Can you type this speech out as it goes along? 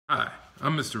Hi,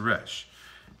 I'm Mr. Resch,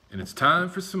 and it's time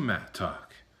for some math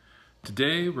talk.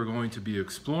 Today we're going to be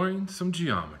exploring some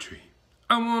geometry.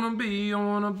 I wanna be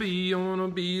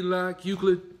like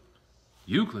Euclid.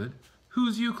 Euclid?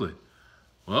 Who's Euclid?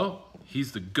 Well,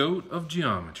 he's the GOAT of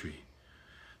geometry.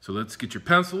 So let's get your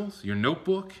pencils, your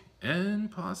notebook,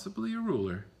 and possibly a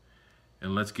ruler,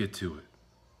 and let's get to it.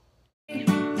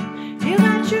 You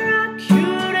got your acute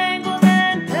angles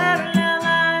and parallel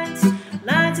lines,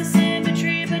 lines of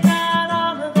symmetry, but not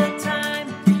all of the time.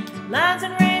 Lines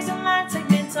and rays and line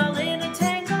segments all in a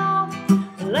tangle.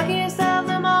 The luckiest of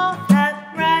them all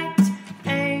at right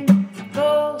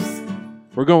angles.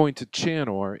 We're going to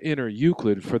channel our inner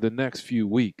Euclid for the next few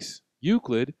weeks.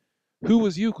 Euclid? Who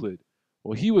was Euclid?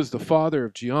 Well, he was the father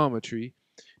of geometry,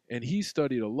 and he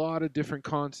studied a lot of different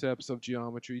concepts of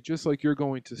geometry, just like you're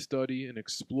going to study and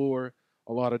explore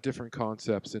a lot of different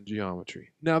concepts in geometry.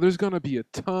 Now, there's going to be a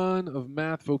ton of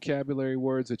math vocabulary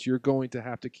words that you're going to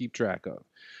have to keep track of.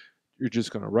 You're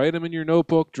just going to write them in your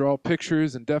notebook, draw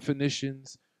pictures and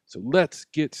definitions. So let's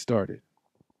get started.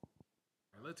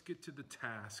 Let's get to the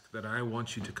task that I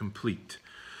want you to complete.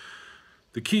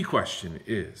 The key question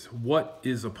is, what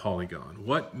is a polygon?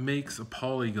 What makes a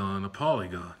polygon a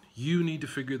polygon? You need to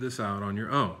figure this out on your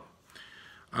own.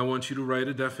 I want you to write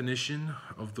a definition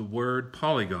of the word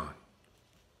polygon,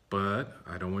 but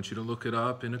I don't want you to look it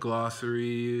up in a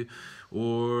glossary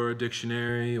or a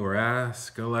dictionary or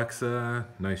ask Alexa.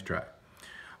 Nice try.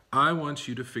 I want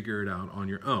you to figure it out on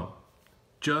your own,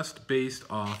 just based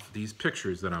off these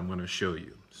pictures that I'm going to show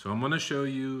you. So I'm going to show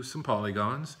you some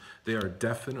polygons. They are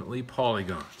definitely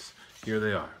polygons. Here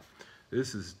they are.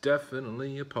 This is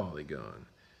definitely a polygon.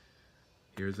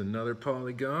 Here's another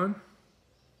polygon.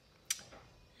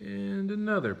 And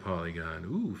another polygon.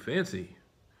 Ooh, fancy.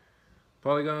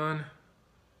 Polygon,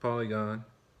 polygon,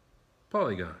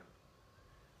 polygon.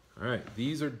 All right,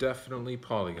 these are definitely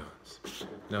polygons.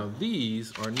 Now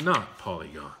these are not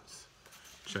polygons.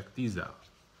 Check these out.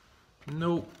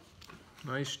 Nope.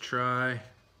 Nice try.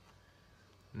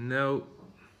 Nope.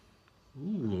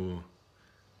 Ooh.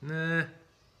 Nah.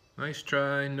 Nice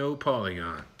try. No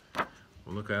polygon.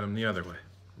 We'll look at them the other way.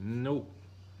 Nope.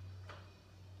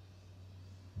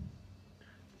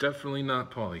 Definitely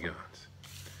not polygons.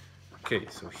 Okay,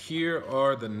 so here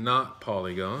are the not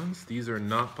polygons. These are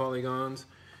not polygons,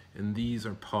 and these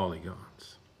are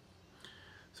polygons.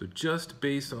 So just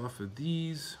based off of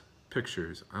these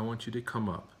pictures, I want you to come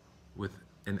up with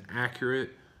an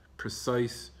accurate,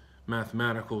 precise,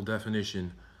 mathematical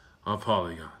definition of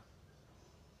polygon.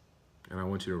 And I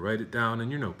want you to write it down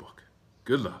in your notebook.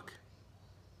 Good luck.